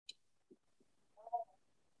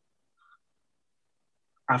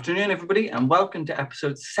Afternoon, everybody, and welcome to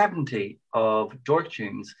episode 70 of Dork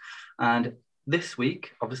Tunes. And this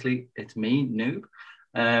week, obviously, it's me, Noob.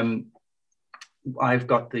 I've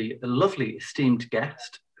got the lovely esteemed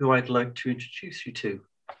guest who I'd like to introduce you to.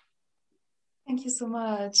 Thank you so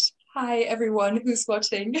much. Hi, everyone who's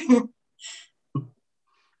watching.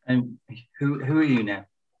 And who are you now?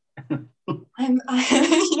 I'm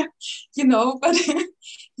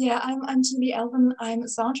Julie Elven. I'm a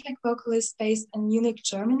soundtrack vocalist based in Munich,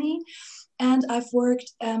 Germany. And I've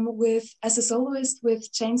worked as a soloist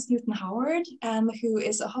with James Newton Howard, who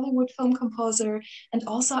is a Hollywood film composer. And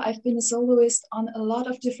also I've been a soloist on a lot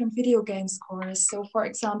of different video game scores. So for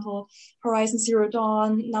example, Horizon Zero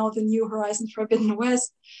Dawn, now the new Horizon Forbidden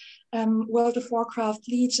West, World of Warcraft,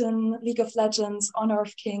 Legion, League of Legends, Honor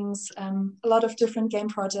of Kings, a lot of different game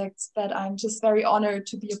projects that I'm just very honored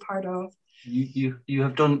to be a part of. You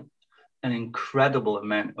have done an incredible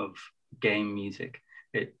amount of game music.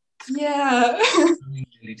 Yeah.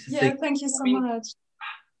 Thank you so much.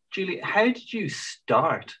 Julie, how did you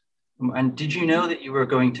start? And did you know that you were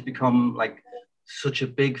going to become like such a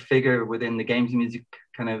big figure within the games music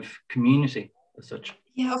kind of community as such?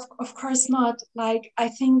 Yeah, of course not. Like, I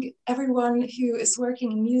think everyone who is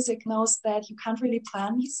working in music knows that you can't really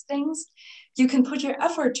plan these things. You can put your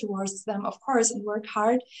effort towards them, of course, and work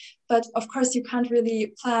hard. But of course, you can't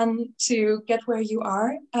really plan to get where you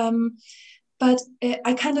are. But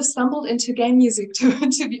I kind of stumbled into game music,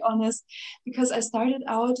 to be honest, because I started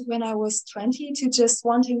out when I was 20 to just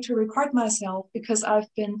wanting to record myself because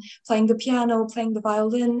I've been playing the piano, playing the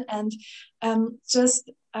violin, and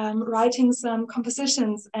writing some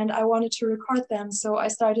compositions, and I wanted to record them. So I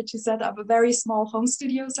started to set up a very small home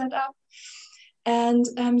studio setup. And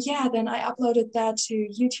then I uploaded that to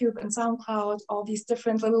YouTube and SoundCloud, all these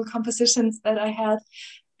different little compositions that I had.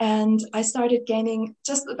 And I started gaining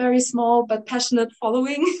just a very small but passionate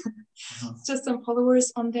following, just some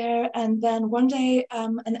followers on there. And then one day,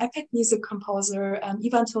 an epic music composer,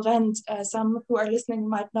 Ivan Torrent, some who are listening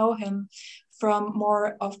might know him from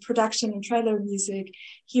more of production and trailer music.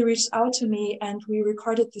 He reached out to me and we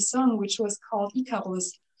recorded the song, which was called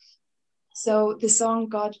Icarus. So the song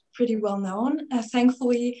got pretty well known,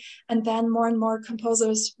 thankfully. And then more and more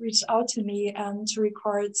composers reached out to me to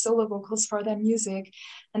record solo vocals for their music.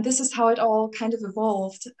 And this is how it all kind of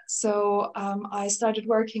evolved. So I started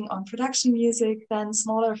working on production music, then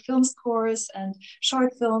smaller film scores and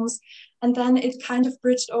short films. And then it kind of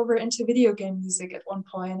bridged over into video game music at one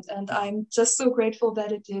point. And I'm just so grateful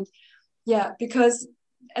that it did. Yeah, because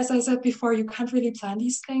as I said before, you can't really plan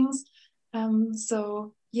these things.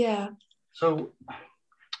 So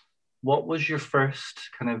what was your first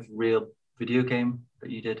kind of real video game that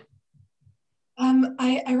you did?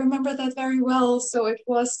 I remember that very well. So it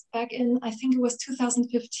was back in, I think it was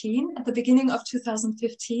 2015, at the beginning of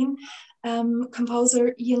 2015,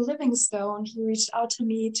 composer Ian Livingstone, he reached out to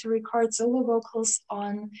me to record solo vocals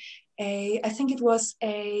on I think it was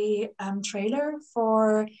a trailer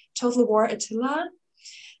for Total War Attila.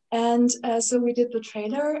 And so we did the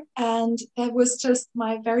trailer, and that was just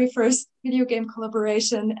my very first video game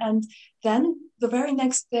collaboration. And then the very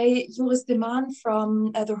next day, Joris de Man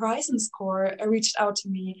from the Horizon score reached out to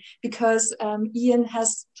me because Ian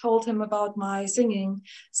has told him about my singing.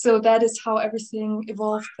 So that is how everything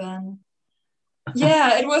evolved then.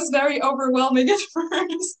 Yeah, it was very overwhelming at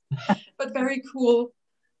first, but very cool.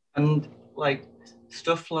 And like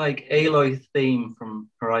stuff like Aloy's theme from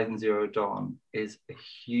Horizon Zero Dawn is a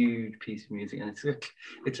huge piece of music, and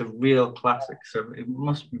it's a real classic. So it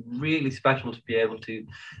must be really special to be able to,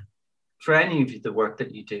 for any of the work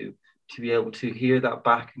that you do, to be able to hear that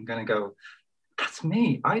back and kind of go, that's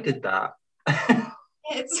me, I did that.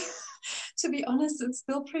 To be honest, it's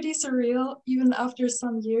still pretty surreal, even after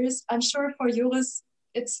some years. I'm sure for Joris,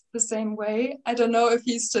 it's the same way. I don't know if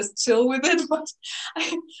he's just chill with it, but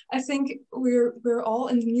I think we're all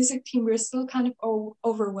in the music team. We're still kind of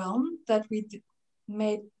overwhelmed that we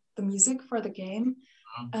made the music for the game.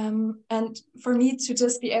 And for me to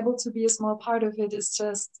just be able to be a small part of it is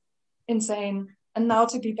just insane. And now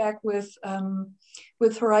to be back with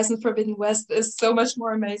Horizon Forbidden West is so much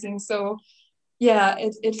more amazing. So yeah,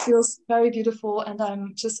 it feels very beautiful, and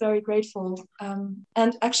I'm just very grateful.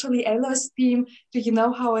 And actually, Aloy's theme, do you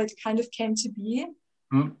know how it kind of came to be?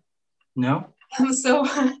 No. So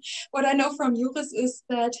what I know from Joris is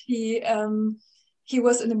that he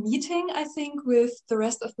was in a meeting, I think, with the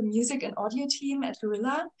rest of the music and audio team at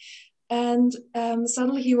Guerrilla. And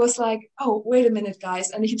suddenly he was like, oh, wait a minute, guys.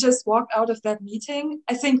 And he just walked out of that meeting.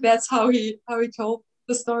 I think that's how he told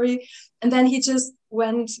the story. And then he just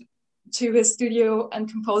went to his studio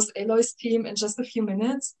and composed Aloy's theme in just a few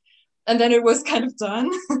minutes. and then it was kind of done.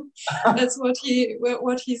 That's what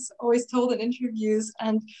he's always told in interviews.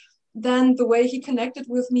 And then the way he connected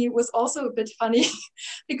with me was also a bit funny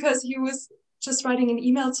because he was just writing an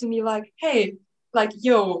email to me like, hey, like,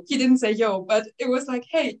 yo, he didn't say yo, but it was like,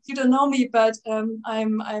 hey, you don't know me, but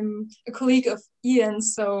I'm a colleague of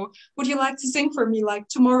Ian's, so would you like to sing for me like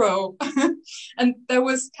tomorrow? And that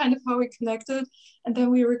was kind of how we connected. And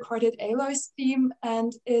then we recorded Aloy's theme,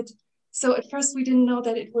 and so at first we didn't know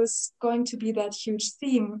that it was going to be that huge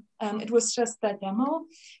theme. It was just that demo,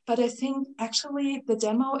 but I think actually the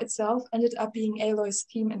demo itself ended up being Aloy's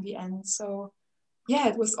theme in the end. So yeah,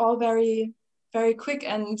 it was all very, very quick,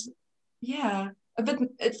 and yeah,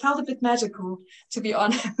 it felt a bit magical, to be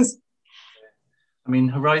honest. I mean,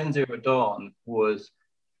 Horizon Zero Dawn was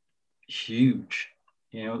huge.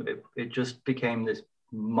 It just became this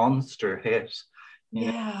monster hit.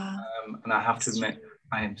 Yeah. And I have to admit,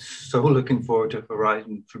 I am so looking forward to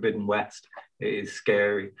Horizon Forbidden West. It is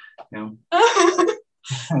scary, Me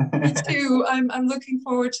too. I'm looking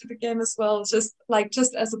forward to the game as well, just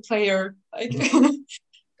as a player. Like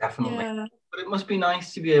Definitely. yeah. But it must be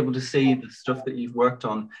nice to be able to see the stuff that you've worked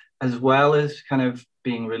on, as well as kind of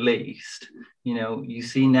being released. You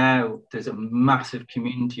see now there's a massive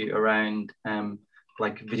community around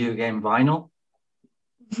like video game vinyl.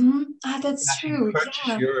 Mm-hmm. That's true. Purchase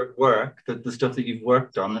Yeah. your work, the stuff that you've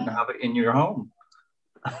worked on, and have it in your home.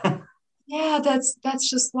 Yeah, that's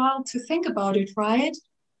just wild to think about it, right?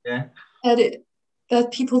 Yeah.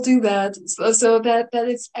 That people do that. So that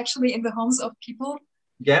it's actually in the homes of people.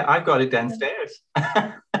 Yeah, I've got it downstairs.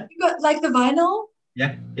 You got like the vinyl?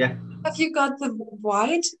 Yeah, yeah. Have you got the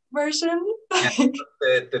white version? Yeah,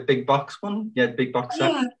 the big box one. Yeah, the big box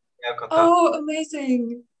set. Yeah. Yeah, I've got that. Oh,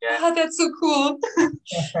 amazing. Yeah. That's so cool.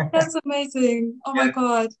 That's amazing. Oh my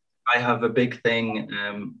God. I have a big thing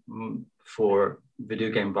for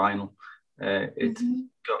video game vinyl. It's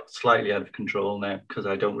got slightly out of control now because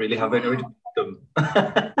I don't really have anywhere to put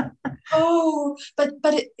them. Oh, but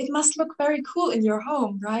it must look very cool in your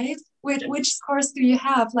home, right? Which scores do you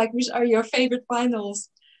have? Like, which are your favorite vinyls?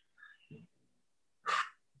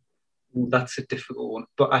 Ooh, that's a difficult one.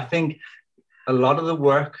 But I think a lot of the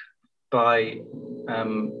work by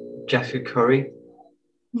Jessica Curry.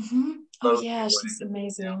 Mm-hmm. Oh yeah, she's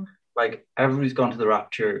amazing. Like Everybody's Gone to the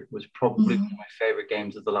Rapture was probably one of my favorite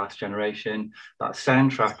games of the last generation. That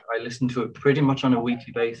soundtrack, I listened to it pretty much on a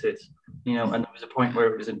weekly basis, and there was a point where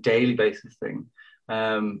it was a daily basis thing.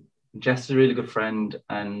 Jess is a really good friend,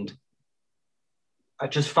 and I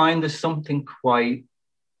just find there's something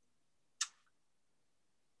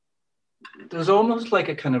there's almost like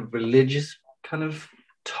a kind of religious kind of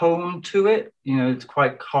tone to it. It's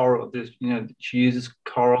quite choral. There's, she uses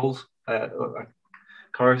chorals,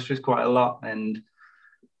 choristers quite a lot, and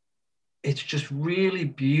it's just really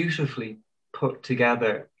beautifully put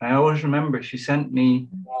together. I always remember she sent me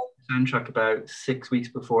the soundtrack about 6 weeks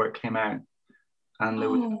before it came out, and there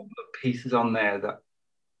was pieces on there that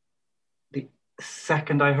the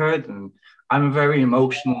second I heard them, I'm a very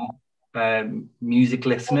emotional music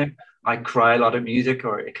listener. I cry a lot of music,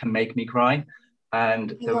 or it can make me cry,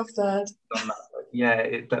 and I love that.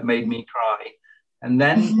 That made me cry. And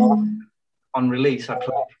then on release, I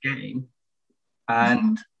played the game,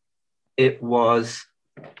 and it was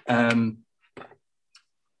the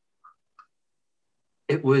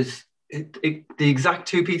exact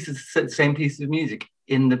two pieces, same pieces of music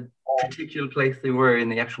in the particular place they were in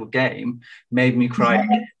the actual game, made me cry.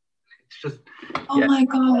 It's just my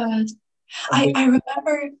God.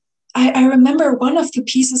 I remember one of the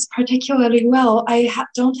pieces particularly well. I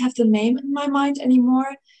don't have the name in my mind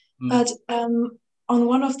anymore, but on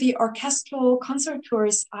one of the orchestral concert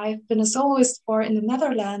tours I've been a soloist for in the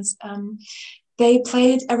Netherlands, they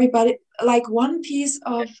played one piece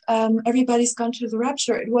of Everybody's Gone to the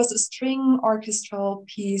Rapture. It was a string orchestral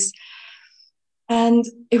piece, and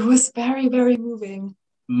it was very, very moving.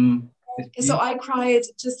 So I cried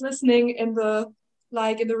just listening in the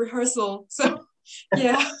rehearsal. So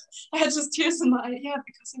yeah, I had just tears in my eyes. Yeah,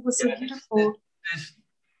 because it was so beautiful. There's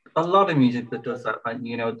a lot of music that does that.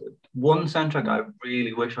 One soundtrack I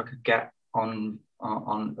really wish I could get on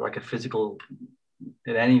like a physical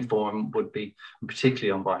in any form would be,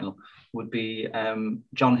 particularly on vinyl, would be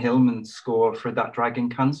John Hillman's score for That Dragon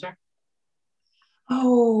Cancer.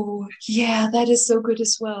 Oh yeah, that is so good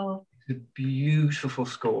as well. It's a beautiful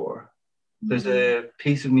score. There's a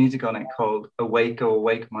piece of music on it called Awake, Oh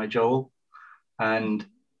Awake, My Joel. And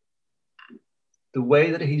the way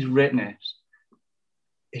that he's written it,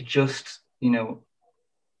 it just,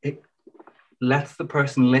 it lets the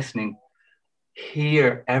person listening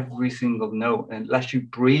hear every single note and lets you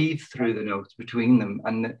breathe through the notes between them.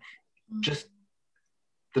 And just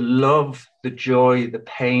the love, the joy, the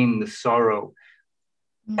pain, the sorrow,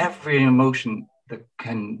 every emotion that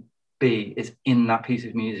can be is in that piece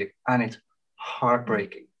of music, and it's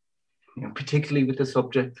heartbreaking, you know, particularly with the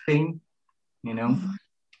subject theme, you know.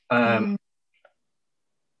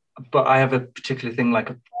 But I have a particular thing, like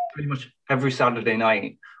pretty much every Saturday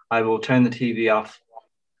night, I will turn the TV off,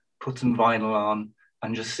 put some vinyl on,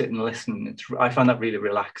 and just sit and listen. I find that really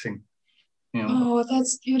relaxing. You know? Oh,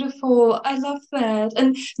 that's beautiful. I love that.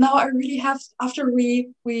 And now I really have, after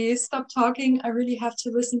we stop talking, I really have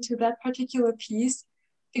to listen to that particular piece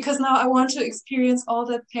because now I want to experience all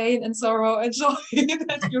that pain and sorrow and joy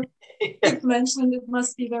that you've mentioned. It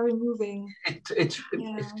must be very moving. It's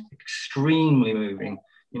extremely moving.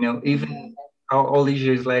 You know, even all these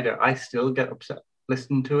years later, I still get upset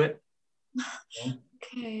listening to it.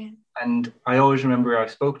 Okay. And I always remember I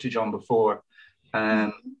spoke to John before,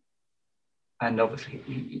 and obviously,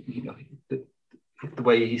 you know, the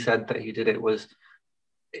way he said that he did it was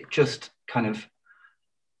it just kind of,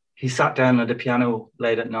 he sat down at a piano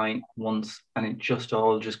late at night once and it just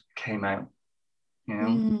all just came out, you know,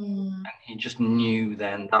 and he just knew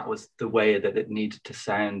then that was the way that it needed to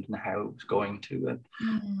sound and how it was going to. And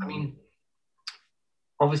I mean,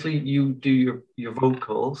 obviously you do your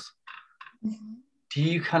vocals. Do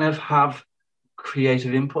you kind of have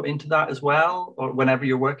creative input into that as well, or whenever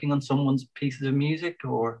you're working on someone's pieces of music?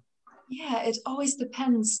 Or yeah, it always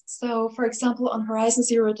depends. So for example, on Horizon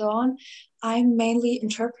Zero Dawn, I'm mainly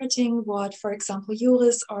interpreting what, for example,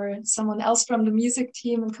 Joris or someone else from the music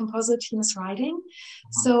team and composer team is writing.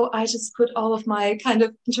 So I just put all of my kind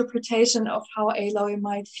of interpretation of how Aloy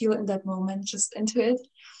might feel in that moment just into it,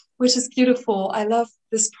 which is beautiful. I love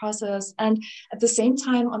this process. And at the same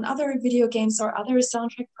time, on other video games or other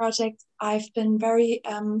soundtrack projects, I've been very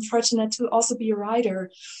fortunate to also be a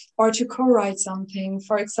writer or to co-write something.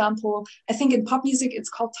 For example, I think in pop music, it's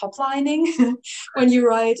called top lining, when you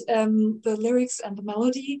write the lyrics and the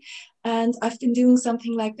melody. And I've been doing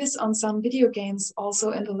something like this on some video games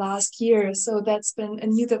also in the last year. So that's been a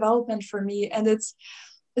new development for me. And it's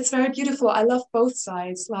very beautiful. I love both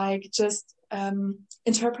sides, like just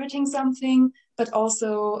interpreting something, but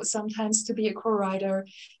also sometimes to be a co-writer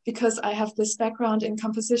because I have this background in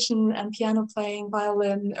composition and piano playing,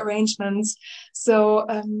 violin arrangements. So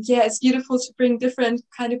yeah, it's beautiful to bring different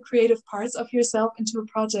kind of creative parts of yourself into a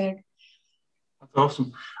project. That's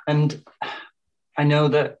awesome. And I know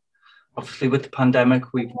that obviously with the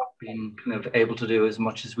pandemic, we've not been kind of able to do as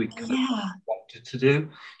much as we kind of wanted to do.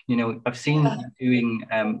 You know, I've seen you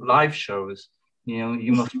doing live shows. You know,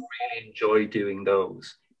 you must really enjoy doing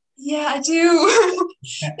those. Yeah, I do.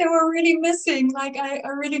 They were really missing. Like I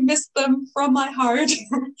really missed them from my heart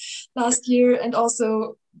last year. And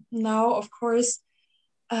also now, of course,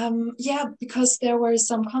 yeah, because there were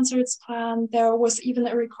some concerts planned. There was even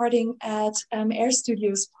a recording at Air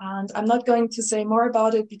Studios planned. I'm not going to say more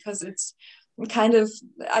about it because it's kind of,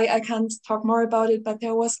 I can't talk more about it, but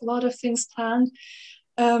there was a lot of things planned.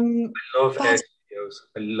 I love Air Studios.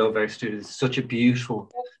 I love Air Studios. It's such a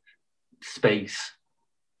beautiful space.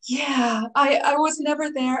 Yeah, I was never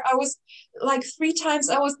there. I was like 3 times,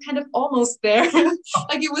 I was kind of almost there.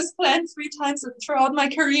 Like it was planned 3 times throughout my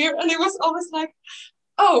career, and it was always like,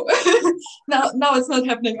 oh, now it's not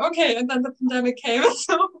happening. Okay, and then the pandemic came.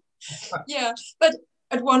 So yeah, but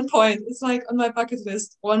at one point, it's like on my bucket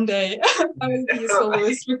list. One day, I will be a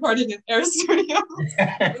soloist recording in Air Studio.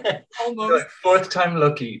 Almost. Fourth time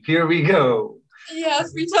lucky. Here we go. Yeah,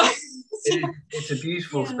 3 times. It's a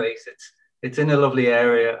beautiful space. It's in a lovely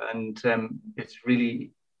area, and it's really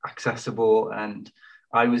accessible. And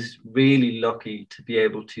I was really lucky to be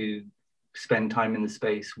able to spend time in the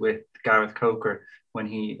space with Gareth Coker when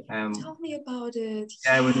he tell me about it.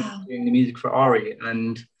 When he was doing the music for Ori,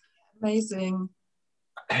 and amazing.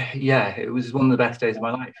 Yeah, it was one of the best days of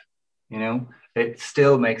my life. You know, it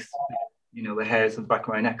still makes the hairs on the back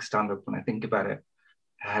of my neck stand up when I think about it.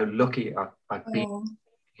 How lucky I've been.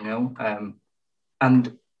 You know,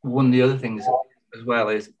 and one of the other things as well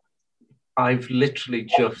is I've literally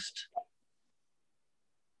just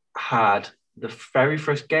had the very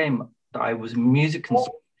first game that I was music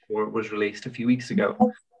consultant for was released a few weeks ago,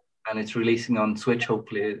 and it's releasing on Switch.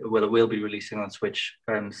 Hopefully, it will be releasing on Switch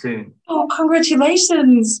soon. Oh,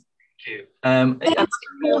 congratulations! Thank you. That's a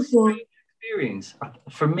real strange experience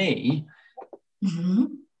for me.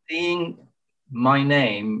 Seeing my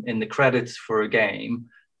name in the credits for a game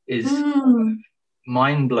is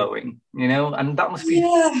mind-blowing, you know, and that must be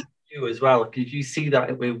you as well, because you see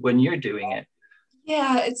that when you're doing it.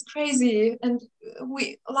 Yeah, it's crazy, and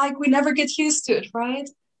we never get used to it, right?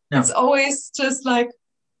 No. It's always just like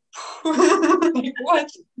Like what?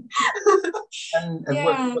 And Yeah.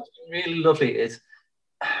 what's been really lovely is,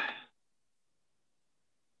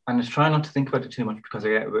 and I try not to think about it too much because I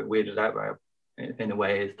get a bit weirded out by it in a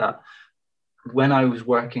way, is that when I was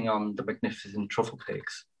working on the Magnificent Truffle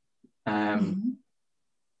Pigs, Mhm.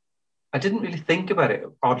 I didn't really think about it,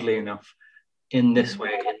 oddly enough, in this Mhm.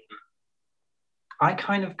 way. I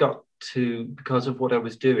kind of got to, because of what I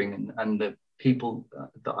was doing and the people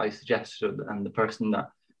that I suggested and the person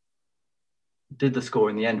that did the score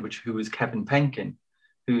in the end, who was Kevin Penkin,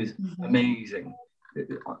 who's Mhm. amazing.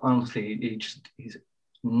 Honestly, he's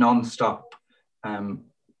non-stop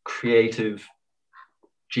creative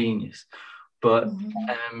genius. But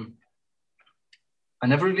Mhm. I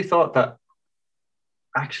never really thought that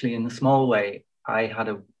actually, in a small way, I had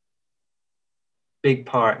a big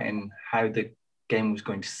part in how the game was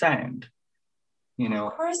going to sound. You Of know,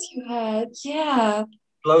 course you had. Yeah.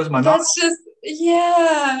 blows my mind. That's just,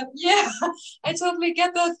 yeah, yeah. I totally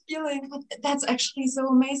get that feeling. But that's actually so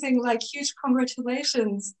amazing. Like, huge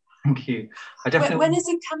congratulations. Thank you. I When definitely. is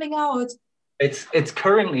it coming out? It's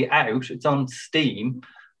currently out. It's on Steam,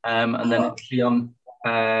 and then Oh, it'll be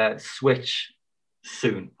on Switch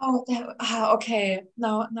soon. oh, okay.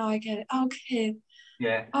 Now I get it. Okay.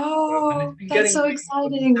 Yeah, and it's Oh, been that's getting so really good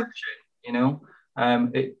exciting. reception. You know,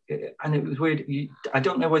 and it was weird. I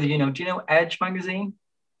don't know whether you know. Do you know Edge magazine?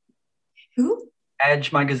 Who?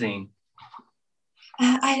 Edge magazine,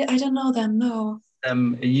 I don't know them. No.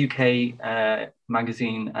 a UK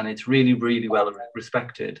magazine, and it's really really well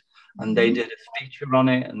respected. And they Mhm. did a feature on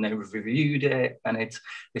it, and they reviewed it, and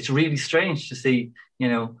it's really strange to see,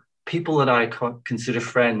 people that I consider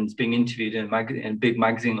friends being interviewed in a big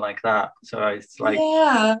magazine like that. So it's like,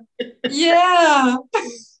 Yeah. Yeah.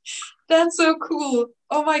 That's so cool.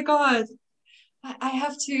 Oh my God. I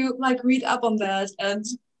have to like read up on that and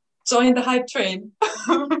join the hype train.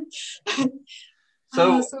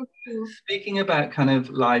 Ah, so so cool. speaking about kind of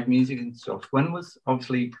live music and stuff, when was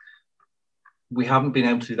obviously we haven't been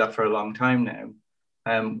able to do that for a long time now.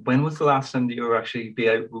 When was the last time that you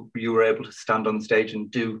were able to stand on stage and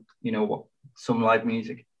do, some live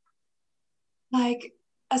music? Like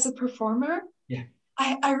as a performer, Yeah.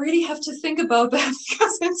 I really have to think about that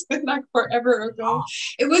because it's been like forever ago. Oh,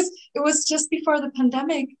 It was just before the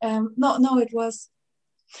pandemic. No, it was.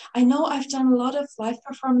 I know I've done a lot of live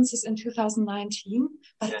performances in 2019,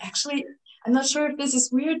 but yeah. actually, I'm not sure if this is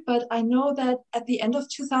weird, but I know that at the end of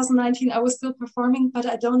 2019, I was still performing, but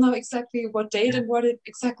I don't know exactly what date and what it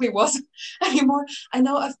exactly was anymore. I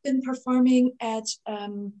know I've been performing at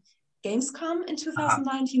Gamescom in Uh-huh.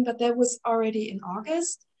 2019, but that was already in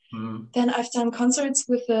August. Mm. Then I've done concerts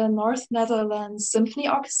with the North Netherlands Symphony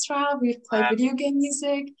Orchestra. We've played Wow. video game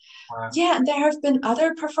music. Wow. Yeah, and there have been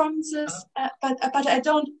other performances, but I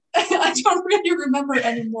don't I don't really remember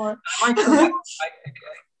anymore. Am I correct?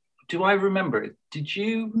 Do I remember it? Did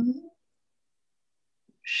you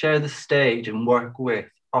share the stage and work with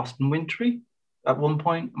Austin Wintory at one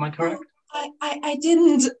point? Am I correct? Oh, I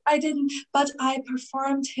didn't, but I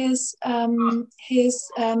performed his piece.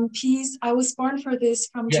 I was born for this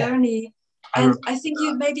from Yeah, Journey, I and remember. I think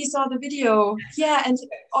you maybe saw the video. Yeah, and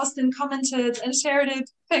Austin commented and shared it.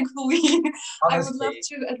 Thankfully, I would love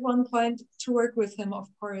Honestly, to at one point to work with him, of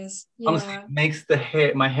course. honestly, Yeah, it makes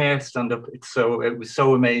my hair stand up. It was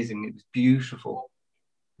so amazing. It was beautiful,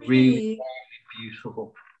 really really.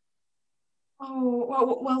 beautiful.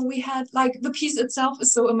 Oh, well, we had like the piece itself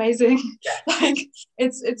is so amazing. Yeah. Like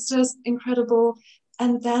it's just incredible.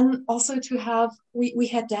 And then also to have we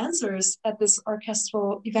had dancers at this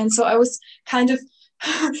orchestral event. So I was kind of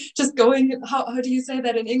just going, how do you say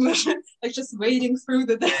that in English? Like just wading through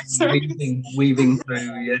the dancers. Weaving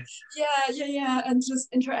through. Yeah. Yeah. And just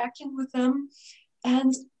interacting with them.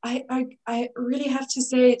 And I really have to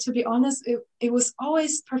say, to be honest, it was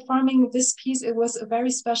always performing this piece. It was a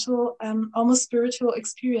very special, almost spiritual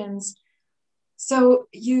experience. So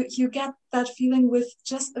you get that feeling with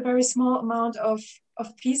just a very small amount of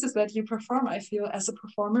pieces that you perform. I feel as a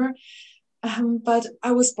performer, but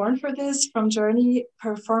I was born for this from Journey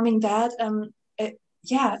performing that.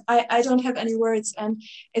 Yeah, I don't have any words, and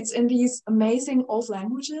it's in these amazing old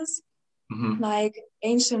languages Mm-hmm. like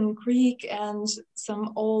ancient Greek and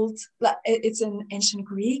some old, it's in ancient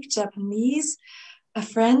Greek, Japanese,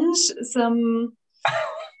 French, some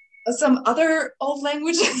other old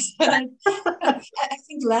languages. I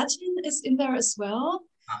think Latin is in there as well.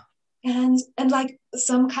 And like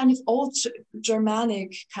some kind of old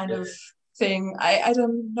Germanic kind Yeah. of thing. I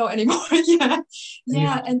don't know anymore. Yeah. And you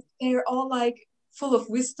Yeah. have to, And they're all like full of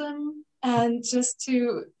wisdom. And just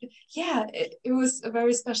to, yeah, it was a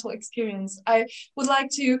very special experience. I would like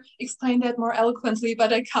to explain that more eloquently,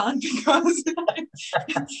 but I can't because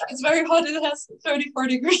it's very hot. It has 34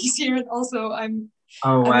 degrees here, and also Oh I'm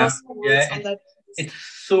wow. lost for words Yeah, on that. it's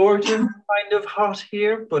sort of kind of hot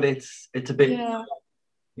here, but it's a bit, Yeah.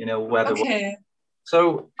 weather. Okay.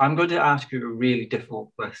 So I'm going to ask you a really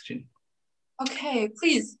difficult question. Okay,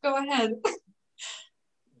 please go ahead.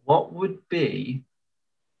 What would be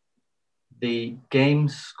the game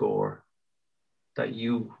score that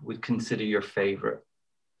you would consider your favorite?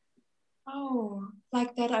 Oh,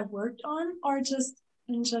 like that I worked on, or just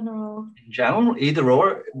in general? In general, either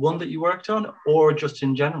or, one that you worked on, or just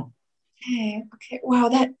in general. Okay. Wow,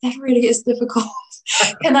 that really is difficult.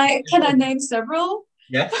 Can I name several?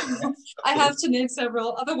 Yes. I have to name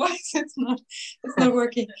several, otherwise it's not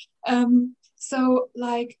working. So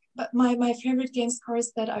like, but my favorite game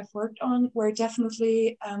scores that I've worked on were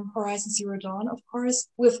definitely Horizon Zero Dawn, of course,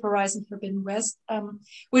 with Horizon Forbidden West,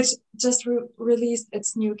 which just released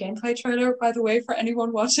its new gameplay trailer, by the way, for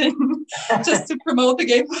anyone watching, just to promote the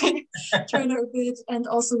gameplay trailer a bit. And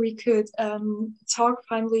also we could talk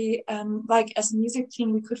finally, like as a music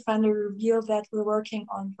team, we could finally reveal that we're working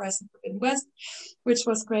on Horizon Forbidden West, which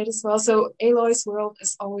was great as well. So Aloy's World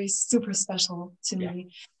is always super special to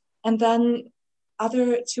me. And then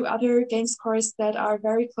two other game scores that are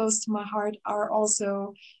very close to my heart are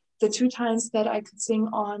also the 2 times that I could sing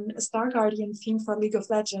on a Star Guardian theme for League of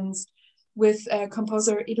Legends with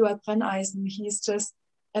composer Eduard Brenneisen. He's just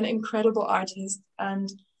an incredible artist. And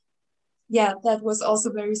yeah, that was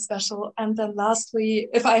also very special. And then lastly,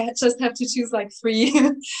 if I just have to choose like 3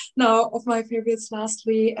 now of my favorites,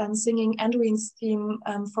 lastly, singing Anduin's theme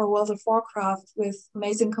for World of Warcraft with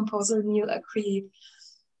amazing composer Neil Acree.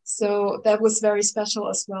 So that was very special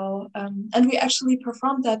as well. And we actually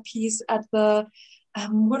performed that piece at the,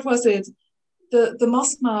 what was it? The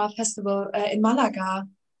Mosma Festival in Malaga.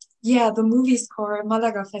 Yeah, the movie score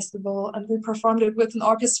Malaga Festival. And we performed it with an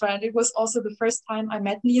orchestra. And it was also the first time I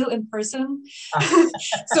met Neil in person.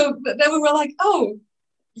 So then we were like, oh,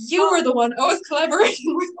 you were the one I was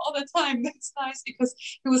collaborating with all the time. That's nice because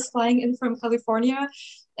he was flying in from California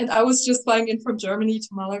and I was just flying in from Germany to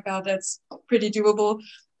Malaga. That's pretty doable.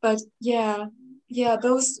 But yeah,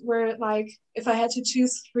 those were like, if I had to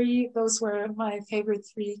choose 3, those were my favorite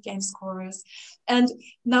 3 game scores. And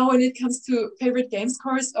now when it comes to favorite game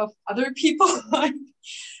scores of other people,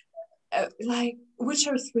 like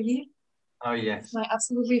Witcher 3. Oh, yes. It's my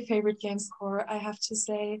absolutely favorite game score, I have to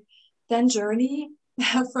say. Then Journey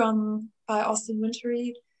by Austin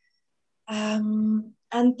Wintory. And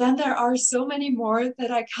then there are so many more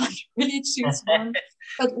that I can't really choose one.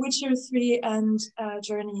 But Witcher 3 and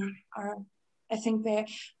Journey are, I think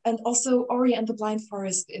and also Ori and the Blind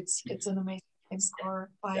Forest. It's an amazing score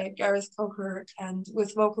by Gareth Coker and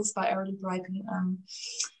with vocals by Aaron Brighton.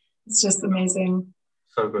 It's just amazing.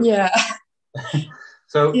 So good. Yeah.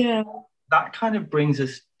 So yeah. That kind of brings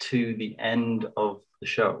us to the end of the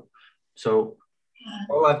show. So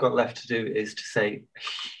all I've got left to do is to say a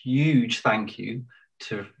huge thank you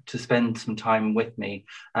to spend some time with me.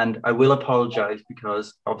 And I will apologize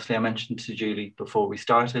because obviously I mentioned to Julie before we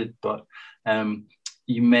started, but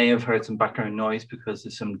you may have heard some background noise because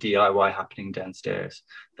there's some DIY happening downstairs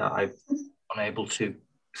that I'm unable to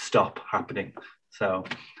stop happening. So,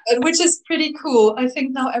 which is pretty cool. I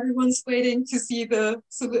think now everyone's waiting to see the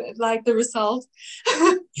result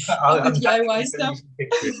of the DIY stuff.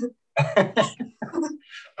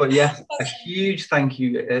 But yes, a huge thank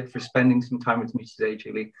you for spending some time with me today,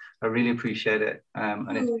 Julie. I really appreciate it,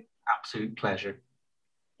 and it's an absolute pleasure.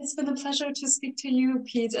 It's been a pleasure to speak to you,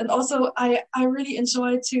 Pete, and also I really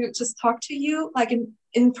enjoyed to just talk to you like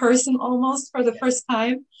in person almost for the first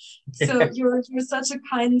time. So you're such a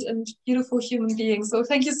kind and beautiful human being. So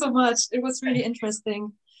thank you so much. It was really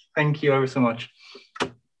interesting. Thank you ever so much.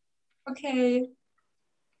 Okay.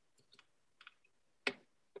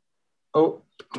 Oh.